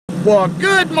Well,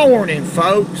 good morning,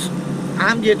 folks.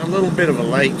 I'm getting a little bit of a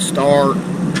late start.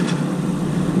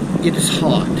 It is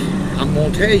hot. I'm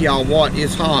going to tell y'all what,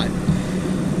 it's hot.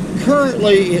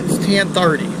 Currently, it's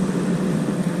 10:30.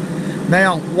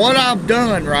 Now, what I've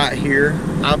done right here,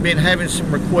 I've been having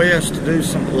some requests to do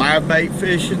some live bait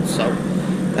fishing, so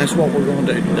that's what we're going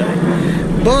to do today.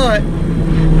 But,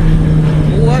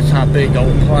 well, that's a big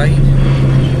old plane.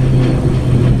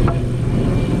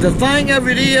 The thing of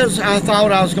it is, I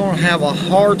thought I was going to have a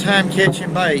hard time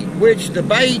catching bait, which the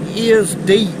bait is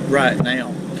deep right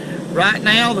now. Right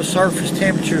now, the surface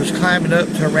temperature is climbing up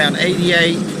to around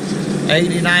 88,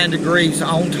 89 degrees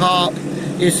on top.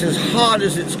 It's as hot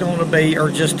as it's going to be, or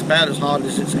just about as hot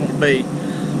as it's going to be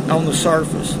on the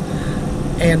surface.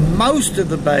 And most of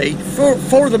the bait,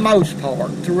 for the most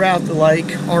part, throughout the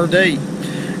lake are deep.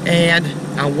 And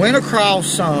I went across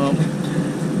some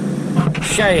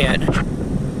shad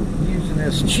using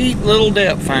this cheap little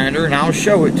depth finder, and I'll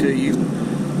show it to you.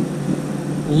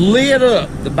 Lit up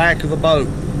the back of the boat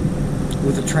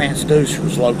with the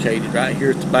transducers located right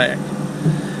here at the back.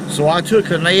 So I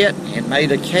took a net and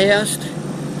made a cast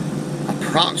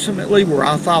approximately where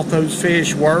I thought those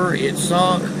fish were. It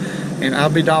sunk, and I'll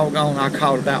be doggone, I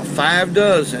caught about 5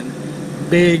 dozen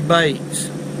big baits.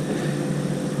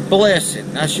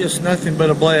 Blessing. That's just nothing but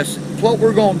a blessing. What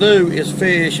we're going to do is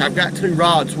fish. I've got 2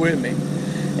 rods with me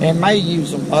and may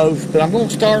use them both, but I'm going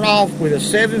to start off with a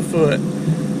 7-foot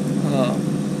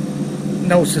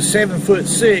it's a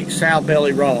 7'6" sow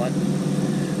belly rod,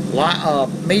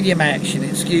 medium action,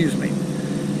 excuse me.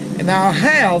 And I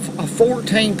have a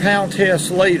 14-pound test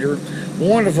leader,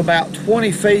 one of about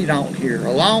 20 feet on here,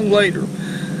 a long leader,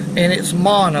 and it's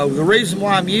mono. The reason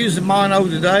why I'm using mono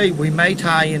today, we may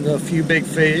tie into a few big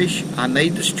fish. I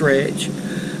need to stretch.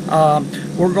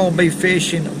 We're going to be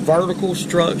fishing vertical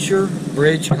structure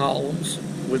bridge columns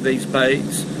with these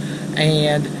baits,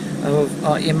 and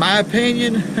in my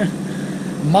opinion,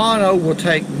 mono will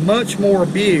take much more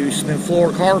abuse than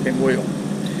fluorocarbon will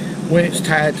when it's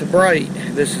tied to braid.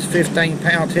 This is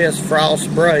 15-pound test frost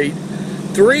braid,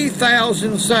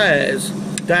 3,000 size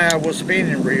Daiwa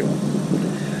spinning reel,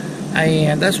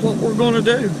 and that's what we're going to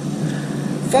do.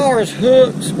 As far as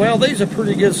hooks, well, these are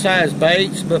pretty good sized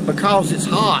baits, but because it's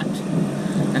hot,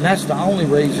 and that's the only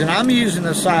reason, I'm using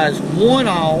a size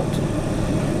 1/0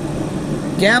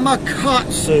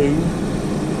 Gamakatsu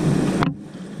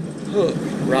hook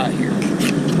right here,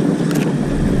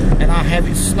 and I have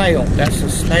it snailed. That's a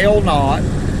snail knot,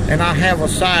 and I have a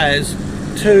size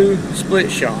 2 split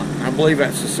shot. I believe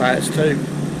that's a size 2.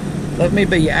 Let me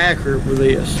be accurate with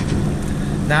this.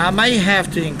 Now, I may have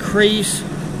to increase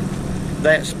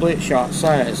that split shot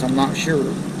size. I'm not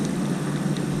sure,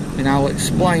 and I'll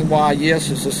explain why. Yes,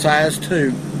 it's a size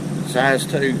 2. Size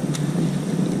 2.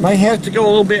 May have to go a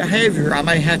little bit heavier. I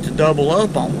may have to double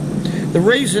up on them. The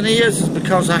reason is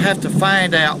because I have to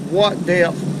find out what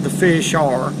depth the fish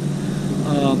are.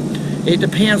 It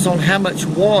depends on how much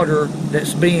water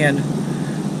that's being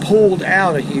pulled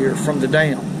out of here from the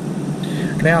dam.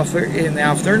 Now, if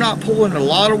they're not pulling a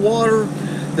lot of water,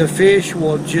 the fish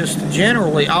will just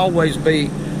generally always be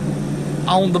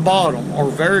on the bottom or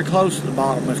very close to the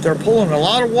bottom. If they're pulling a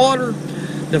lot of water,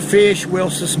 the fish will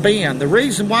suspend. The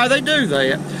reason why they do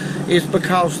that is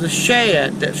because the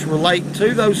shad that's relating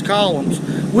to those columns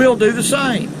will do the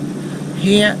same.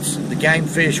 Hence, the game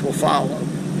fish will follow.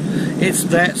 It's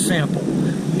that simple.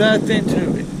 Nothing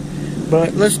to it.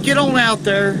 But let's get on out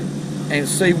there and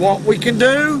see what we can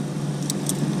do.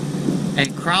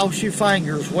 And cross your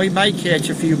fingers, we may catch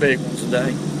a few big ones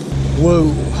today.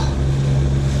 Whoa.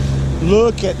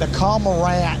 Look at the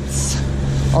cormorants,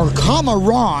 or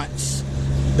cormorants,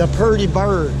 the pretty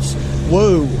birds.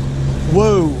 Whoa,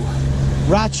 whoa.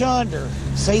 Right yonder.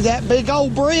 See that big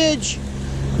old bridge?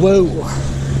 Whoa.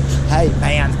 Hey,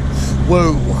 man.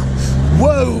 Whoa.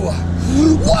 Whoa.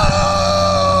 Whoa!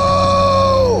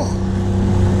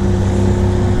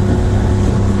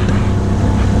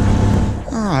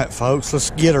 Alright, folks,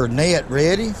 let's get our net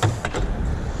ready.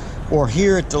 We're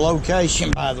here at the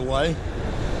location, by the way.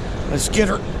 Let's get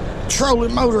our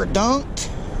trolling motor dunked.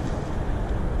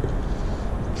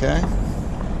 Okay.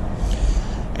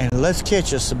 And let's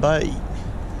catch us a bait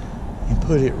and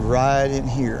put it right in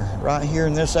here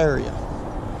in this area.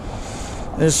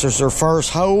 This is our first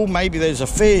hole. Maybe there's a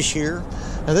fish here.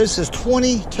 Now, this is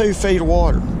 22 feet of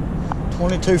water.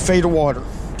 22 feet of water.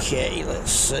 Okay,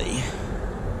 let's see.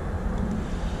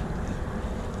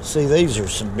 See, these are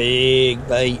some big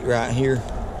bait right here.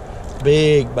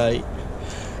 Big bait.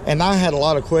 And I had a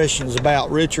lot of questions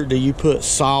about, Richard, do you put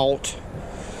salt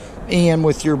in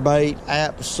with your bait?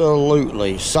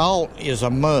 Absolutely. Salt is a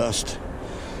must.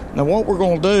 Now what we're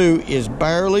going to do is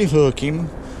barely hook him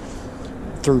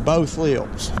through both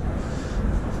lips.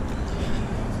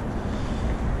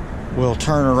 We'll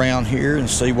turn around here and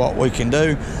see what we can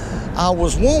do. I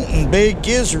was wanting big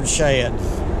gizzard shad,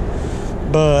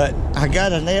 but I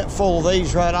got a net full of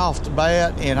these right off the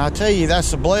bat, and I tell you,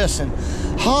 that's a blessing.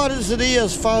 Hot as it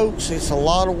is, folks, it's a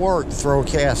lot of work to throw a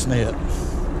cast net.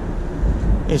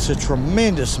 It's a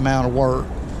tremendous amount of work.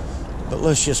 But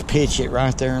let's just pitch it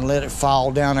right there and let it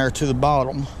fall down there to the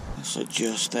bottom. Let's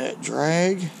adjust that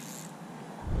drag.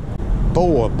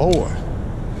 Boy, boy.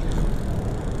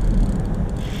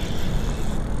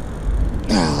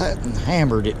 That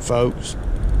hammered it, folks.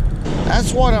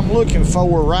 That's what I'm looking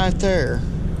for right there.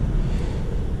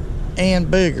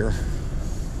 And bigger.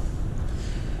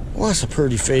 Well, that's a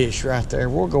pretty fish right there.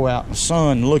 We'll go out in the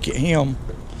sun and look at him.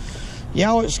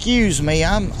 Y'all excuse me,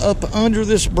 I'm up under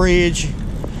this bridge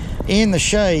in the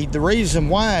shade. The reason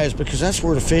why is because that's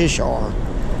where the fish are.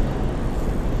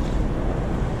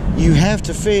 You have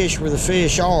to fish where the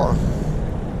fish are.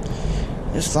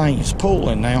 This thing is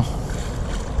pulling now.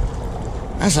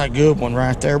 That's a good one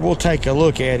right there. We'll take a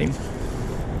look at him.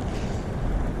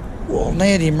 We'll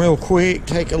net him real quick,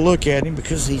 take a look at him,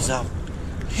 because he's a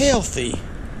healthy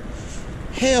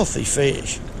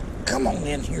fish. Come on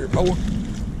in here, boy.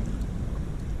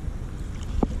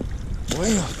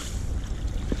 Well,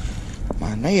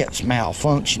 my net's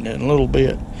malfunctioning a little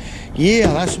bit. Yeah,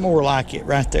 that's more like it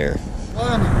right there.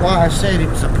 Why I said it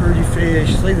was a pretty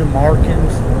fish. See the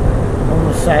markings on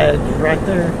the sides right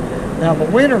there. Now, the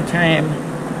winter time,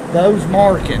 those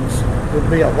markings would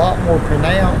be a lot more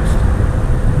pronounced.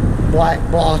 Black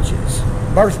blotches,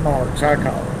 birthmarks, I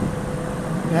call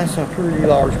it. That's a pretty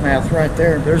largemouth right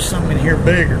there. There's some in here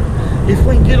bigger. If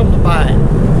we can get them to bite,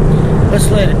 let's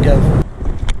let him go.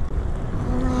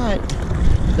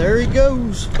 There he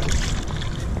goes.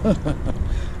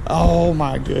 Oh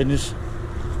my goodness.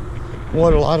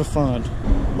 What a lot of fun.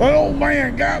 Well, old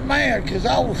man got mad because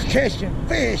I was catching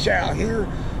fish out here.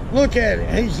 Look at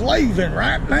it. He's leaving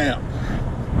right now.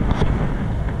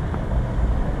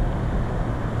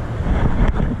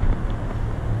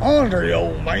 Under the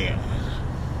old man.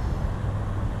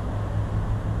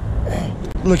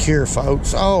 Look here,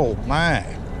 folks. Oh my.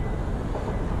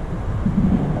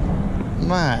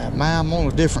 I'm on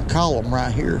a different column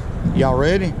right here. Y'all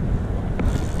ready?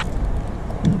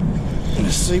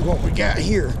 Let's see what we got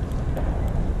here.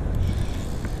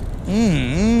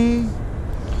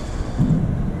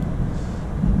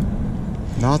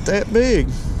 Not that big.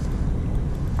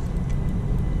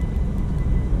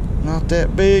 Not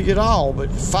that big at all,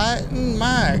 but fighting,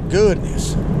 my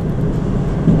goodness.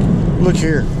 Look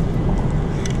here.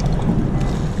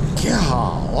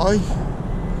 Golly.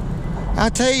 I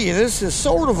tell you, this is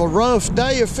sort of a rough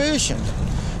day of fishing.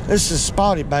 This is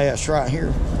spotty bass right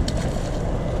here.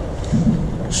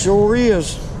 Sure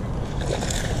is.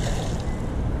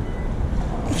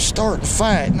 It's starting to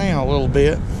fight now a little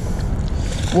bit.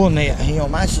 We'll net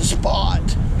him. That's a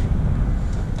spot.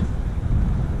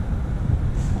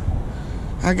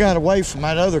 I got away from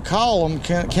that other column,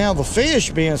 count of the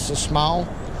fish being so small.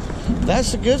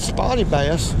 That's a good spotty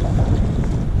bass.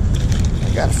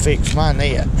 I gotta fix my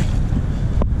net.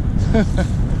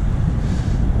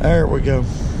 There we go.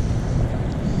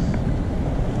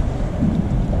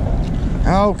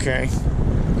 Okay.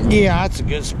 Yeah, that's a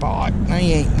good spot. There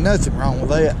ain't nothing wrong with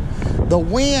that. The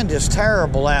wind is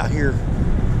terrible out here.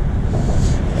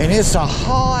 And it's a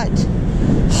hot,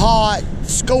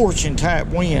 scorching type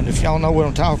wind, if y'all know what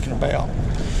I'm talking about.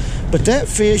 But that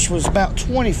fish was about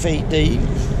 20 feet deep.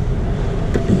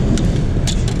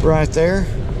 Right there.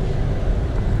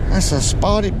 That's a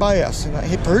spotted bass, and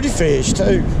a pretty fish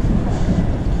too.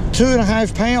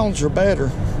 2.5 pounds or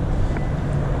better.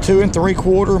 2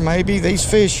 3/4 maybe. These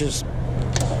fishes,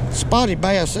 spotted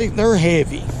bass, they're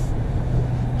heavy.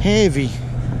 Heavy.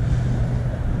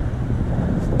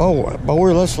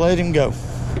 Boy, let's let him go.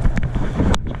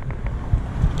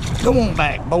 Go on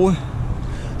back, boy.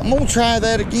 I'm gonna try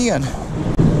that again.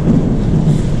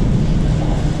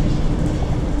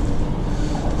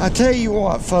 I tell you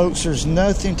what, folks, there's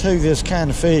nothing to this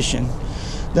kind of fishing.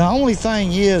 The only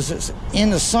thing is, it's in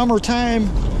the summertime,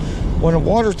 when the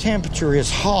water temperature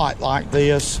is hot like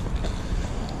this,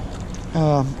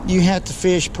 you have to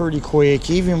fish pretty quick.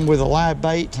 Even with a live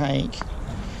bait tank,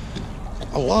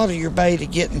 a lot of your bait will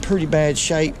get in pretty bad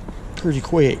shape pretty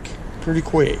quick.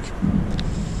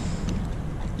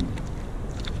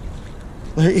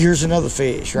 Here's another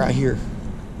fish right here.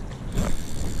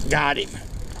 Got him.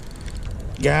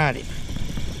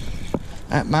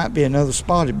 That might be another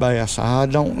spotted bass. I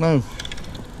don't know.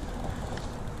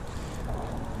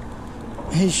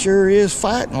 He sure is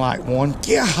fighting like one.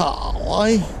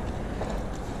 Golly.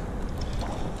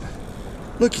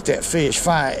 Look at that fish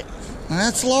fight. Now,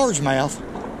 that's a largemouth.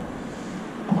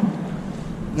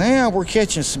 Now we're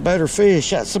catching some better fish.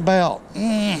 That's about,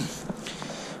 I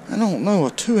don't know,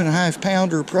 a 2.5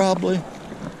 pounder probably.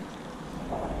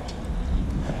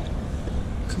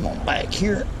 Come on back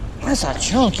here. That's a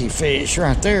chunky fish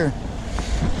right there.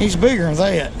 He's bigger than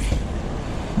that.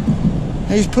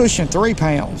 He's pushing 3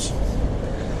 pounds.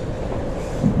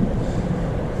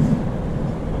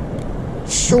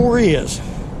 Sure is.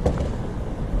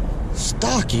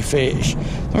 Stocky fish.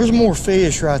 There's more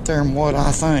fish right there than what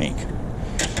I think.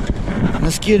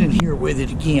 Let's get in here with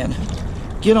it again.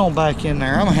 Get on back in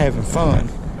there. I'm having fun.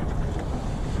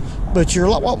 But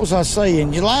what was I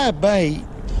saying? Your live bait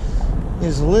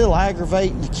is a little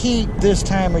aggravating to keep this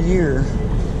time of year.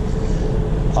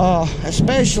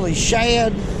 Especially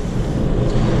shad.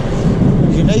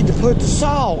 You need to put the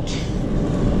salt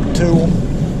to them.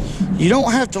 You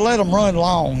don't have to let them run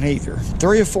long either.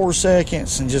 3 or 4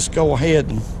 seconds and just go ahead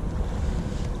and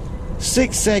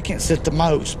 6 seconds at the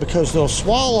most, because they'll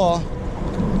swallow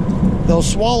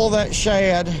that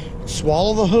shad,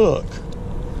 swallow the hook,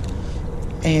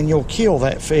 and you'll kill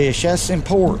that fish. That's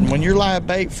important. When you're live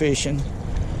bait fishing,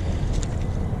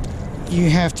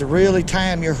 you have to really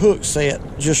time your hook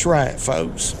set just right,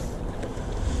 folks.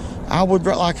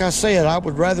 Like I said, I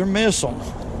would rather miss them.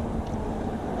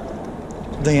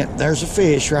 Then there's a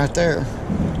fish right there.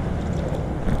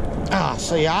 Ah,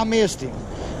 see, I missed him.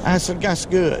 That's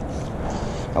good.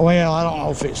 Well, I don't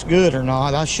know if it's good or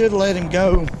not. I should let him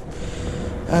go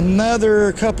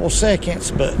another couple seconds,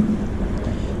 but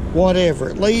whatever.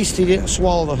 At least he didn't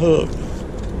swallow the hook.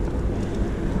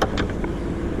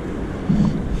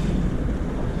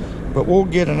 But we'll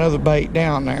get another bait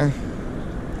down there.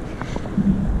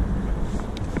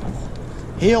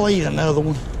 He'll eat another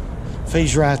one if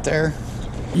he's right there.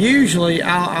 Usually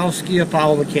I'll skip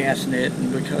all the cast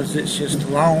netting because it's just a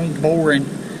long, boring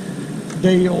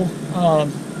deal. A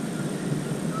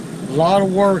lot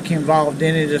of work involved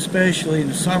in it, especially in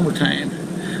the summertime.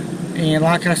 And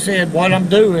like I said, what I'm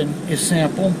doing is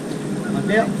simple. My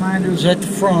depth finder's at the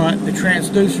front, the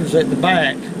transducer's at the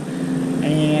back.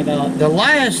 And the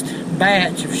last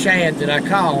batch of shad that I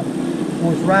caught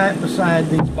was right beside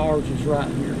these barges right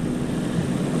here.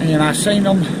 And I seen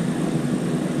them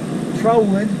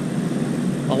trolling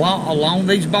along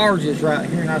these barges right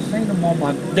here, and I seen them on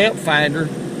my depth finder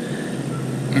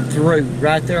and through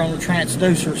right there on the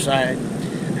transducer side,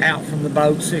 out from the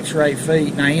boat 6 or 8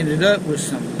 feet, and I ended up with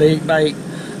some big bait.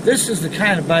 This is the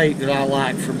kind of bait that I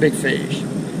like for big fish.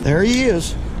 There he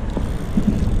is.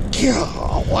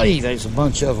 Golly, there's a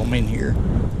bunch of them in here.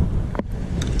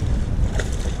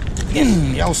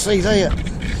 Y'all see that?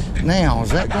 Now,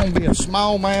 is that going to be a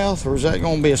smallmouth or is that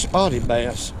going to be a spotted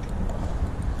bass?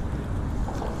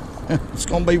 It's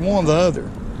going to be one or the other.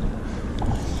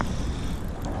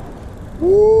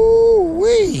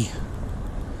 Woo-wee!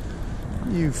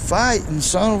 You fighting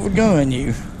son of a gun,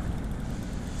 you.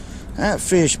 That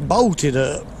fish bolted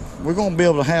up. We're going to be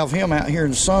able to have him out here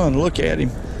in the sun. Look at him.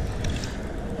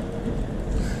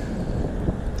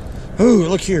 Ooh,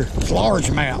 look here.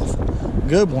 Largemouth.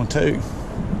 Good one, too.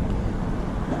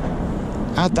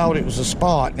 I thought it was a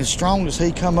spot. As strong as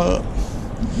he come up.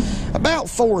 About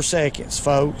 4 seconds,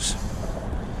 folks,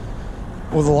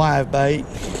 with a live bait.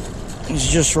 It's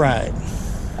just right.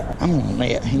 I'm gonna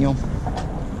net him.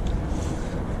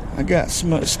 I got so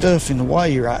much stuff in the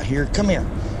way right here. Come here.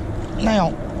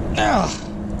 Now.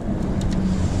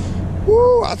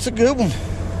 Woo, that's a good one.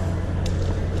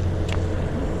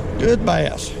 Good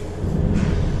bass.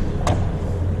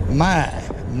 My.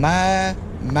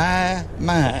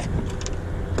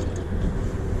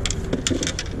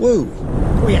 Woo.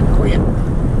 Quit.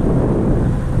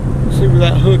 See where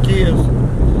that hook is?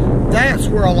 That's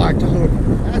where I like to hook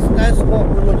them. That's what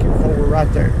we're looking for right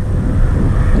there.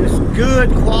 Just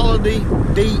good quality,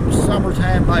 deep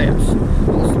summertime bass.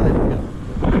 Let's let it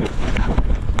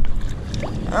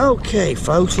go. Okay,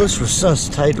 folks, let's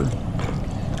resuscitate her.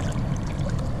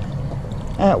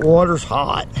 That water's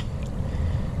hot.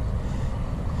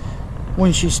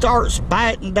 When she starts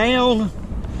biting down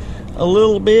a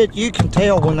little bit, you can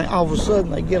tell when all of a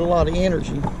sudden they get a lot of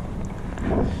energy.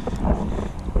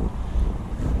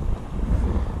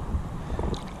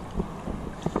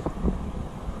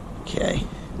 Okay,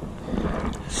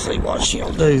 let's see what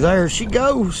she'll do. There she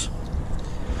goes.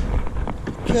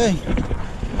 Okay,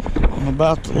 I'm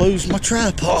about to lose my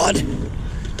tripod.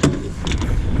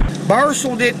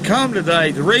 Burcell didn't come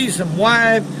today. The reason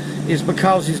why is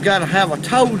because he's got to have a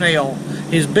toenail.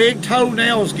 His big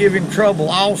toenails give him trouble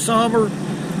all summer,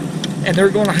 and they're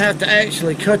going to have to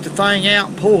actually cut the thing out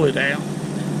and pull it out.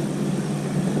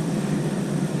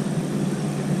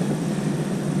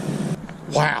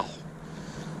 Wow.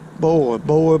 Boy,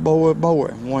 boy, boy, boy.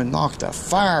 One knocked the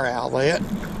fire out of that.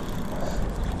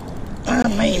 I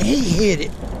mean, he hit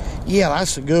it. Yeah,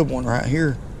 that's a good one right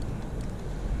here.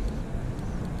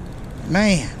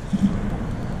 Man.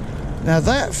 Now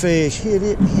that fish hit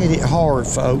it hard,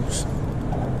 folks.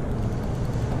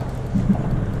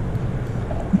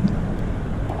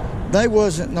 They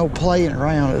wasn't no playing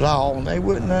around at all. They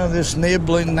wouldn't have this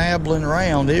nibbling, nabbling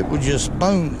around. It was just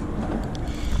boom.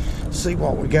 See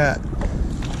what we got.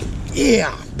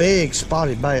 Yeah, big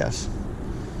spotted bass.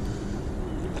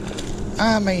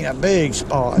 I mean a big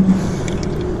spot.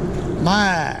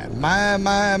 My.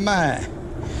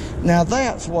 Now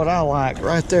that's what I like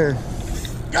right there.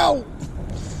 Oh!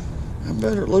 I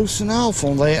better loosen off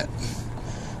on that.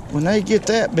 When they get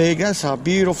that big, that's a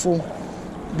beautiful,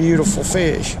 beautiful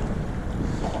fish.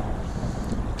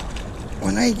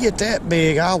 When they get that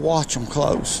big, I watch them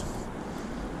close.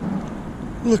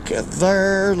 Look at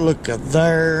there, look at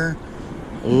there,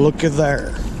 look at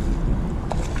there.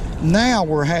 Now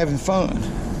we're having fun.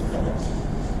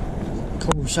 Of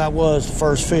course, that was the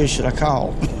first fish that I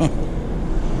caught.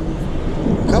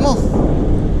 Come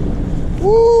on.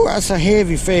 Woo, that's a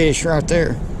heavy fish right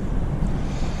there.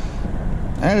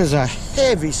 That is a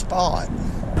heavy spot.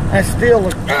 That's still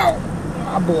a,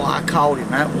 oh boy, I caught him.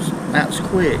 That was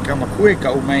quick. I'm a quick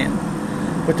old man.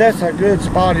 But that's a good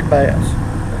spotted bass.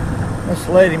 Let's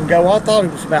let him go. I thought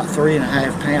it was about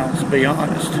 3.5 pounds, to be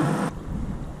honest.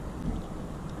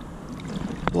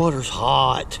 Water's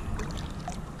hot.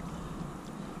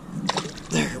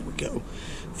 There we go.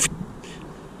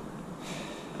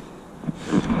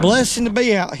 Blessing to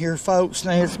be out here, folks.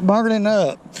 Now it's burning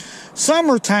up.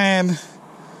 Summertime,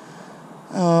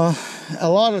 a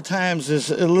lot of times is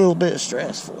a little bit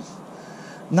stressful.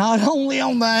 Not only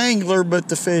on the angler, but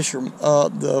the fisher,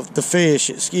 the fish.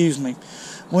 Excuse me.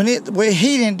 When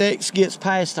heat index gets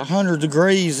past 100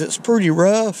 degrees, it's pretty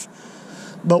rough.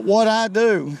 But what I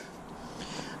do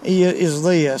is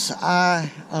this. What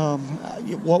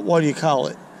do you call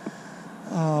it?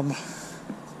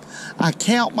 I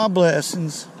count my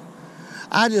blessings.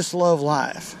 I just love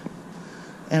life.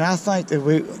 And I think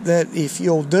that if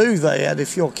you'll do that,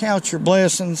 if you'll count your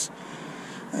blessings,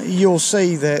 you'll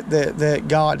see that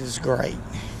God is great.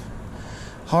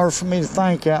 Hard for me to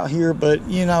think out here, but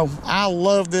you know, I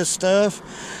love this stuff.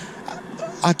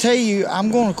 I tell you, I'm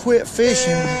going to quit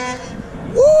fishing.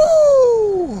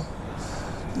 Woo!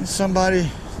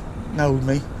 Somebody knows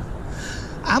me.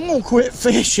 I'm going to quit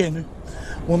fishing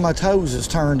when my toes is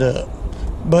turned up.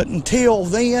 But until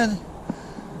then,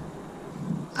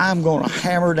 I'm going to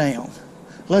hammer down.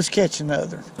 Let's catch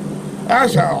another.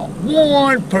 That's a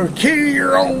one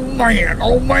peculiar old man.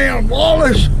 Old man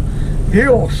Wallace.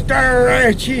 He'll stare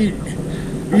at you.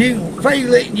 You can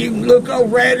feel it. You can look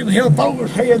over at him. He'll throw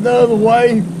his head the other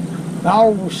way. And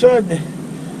all of a sudden,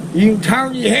 you can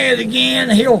turn your head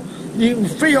again. You can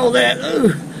feel that.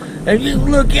 And you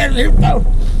can look at him. He'll throw.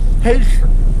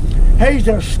 He's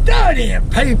a studying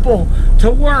people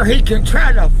to where he can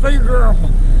try to figure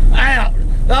them out.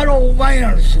 That old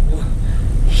man's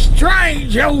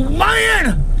strange old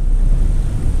man.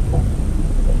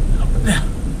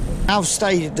 I've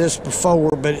stated this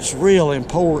before, but it's real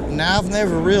important. I've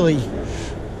never really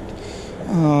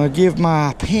give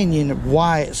my opinion of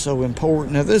why it's so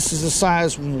important. Now, this is a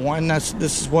size 1.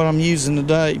 This is what I'm using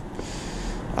today.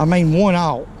 I mean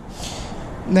 1/0.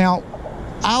 Now,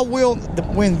 I will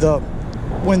when the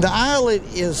eyelet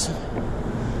is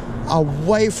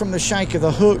away from the shank of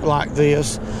the hook like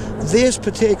this. This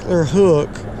particular hook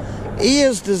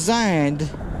is designed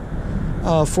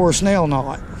for a snail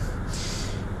knot.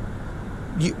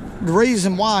 The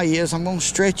reason why is I'm going to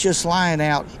stretch this line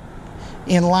out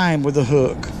in line with the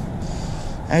hook.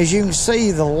 As you can see,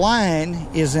 the line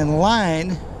is in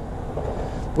line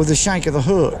with the shank of the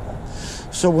hook.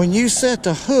 So when you set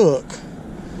the hook,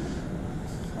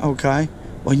 okay,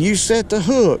 when you set the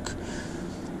hook,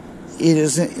 it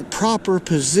is in proper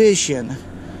position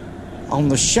on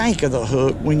the shank of the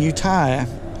hook when you tie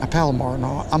a Palomar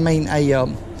knot. I mean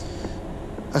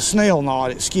a snail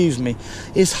knot, excuse me.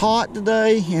 It's hot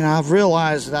today, and I've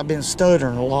realized that I've been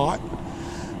stuttering a lot.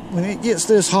 When it gets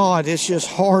this hot, it's just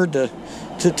hard to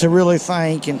really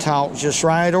think and talk just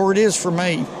right, or it is for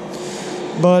me.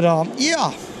 But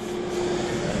yeah,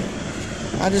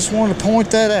 I just wanted to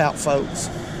point that out, folks.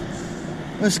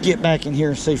 Let's get back in here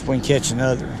and see if we can catch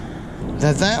another.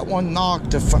 That one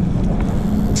knocked the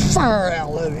fire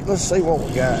out of it. Let's see what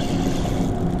we got.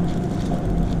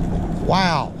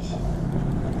 Wow.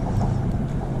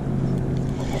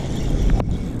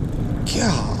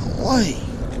 golly.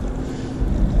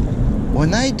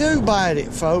 When they do bite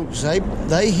it, folks,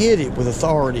 they hit it with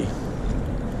authority.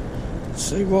 Let's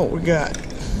see what we got.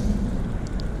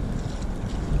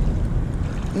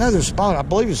 Another spot, I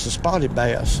believe it's a spotted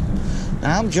bass.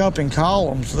 Now I'm jumping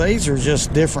columns. These are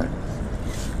just different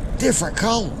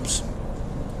columns.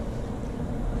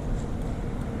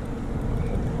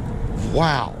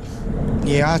 Wow.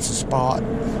 Yeah, that's a spot,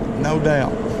 no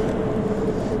doubt.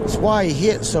 That's why he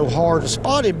hit so hard. A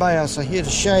spotted bass, I hit a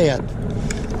shad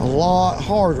a lot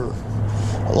harder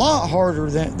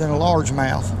than a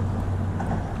largemouth.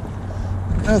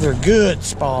 Another good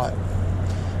spot.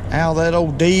 Out of that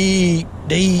old deep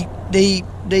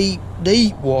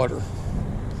water.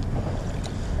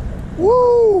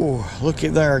 Woo! Look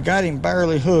at there. Got him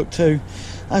barely hooked too.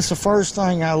 That's the first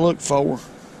thing I look for.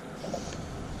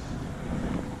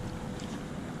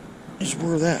 Is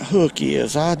where that hook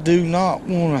is. I do not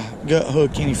want to gut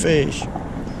hook any fish.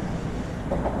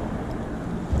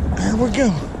 There we go.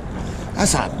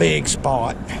 That's a big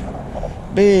spot.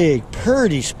 Big,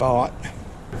 pretty spot.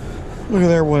 Look at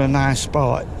there, what a nice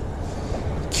spot.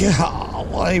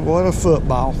 Golly, what a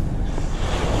football.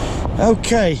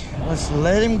 Okay, let's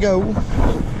let him go.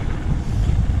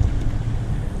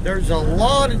 There's a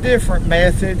lot of different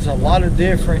methods, a lot of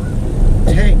different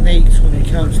techniques when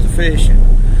it comes to fishing.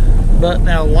 But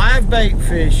now live bait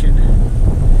fishing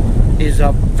is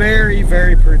a very,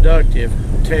 very productive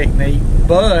technique,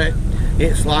 but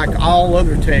it's like all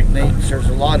other techniques. There's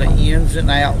a lot of ins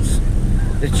and outs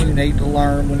that you need to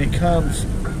learn when it comes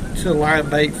to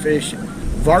live bait fishing.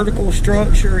 Vertical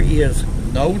structure is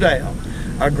no doubt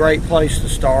a great place to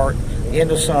start in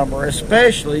the summer,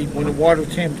 especially when the water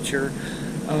temperature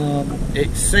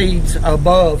exceeds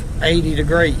above 80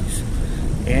 degrees.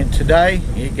 And today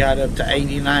it got up to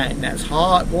 89. That's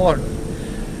hot water.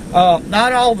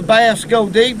 Not all the bass go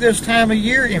deep this time of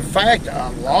year. In fact, a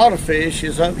lot of fish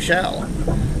is up shallow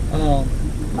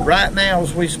right now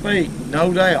as we speak,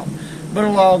 no doubt. But a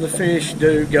lot of the fish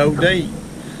do go deep.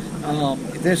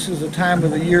 This is a time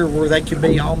of the year where they can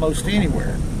be almost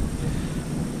anywhere.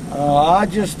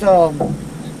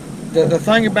 The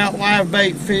thing about live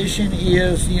bait fishing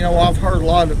is, you know, I've heard a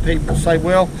lot of people say,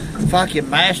 well, if I can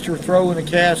master throwing a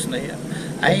cast net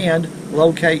and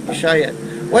locate the shad.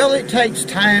 Well, it takes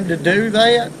time to do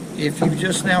that. If you're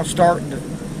just now starting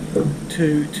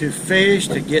to fish,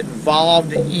 to get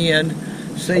involved in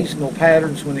seasonal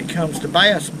patterns when it comes to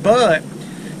bass, but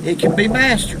it can be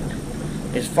mastered.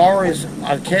 As far as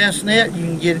a cast net,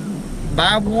 you can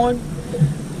buy one,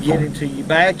 get into your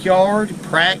backyard,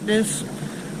 practice.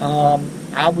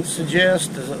 I would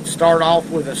suggest to start off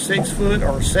with a 6-foot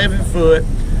or 7-foot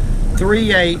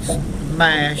 3/8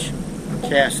 mash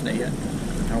cast net.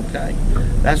 Okay,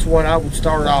 that's what I would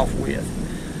start off with,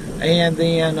 and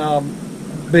then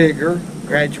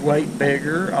graduate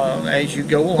bigger as you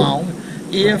go along,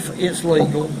 if it's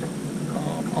legal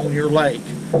on your lake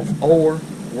or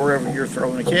wherever you're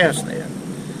throwing a cast net.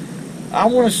 I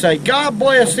want to say God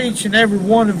bless each and every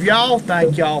one of y'all.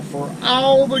 Thank y'all for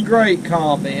all the great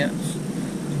comments.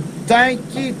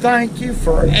 Thank you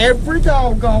for every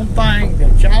doggone thing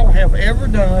that y'all have ever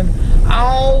done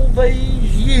all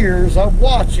these years of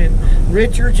watching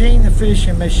Richard Gene the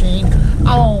Fishing Machine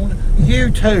on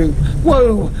YouTube.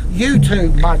 Whoa,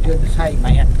 YouTube, my goodness, hey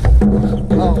man.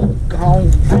 Oh,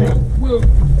 gone. Whoa.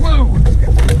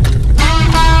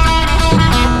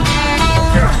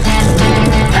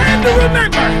 And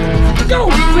remember, go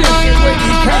fishing when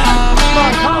you can,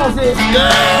 because it's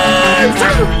good.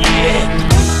 Oh, yeah.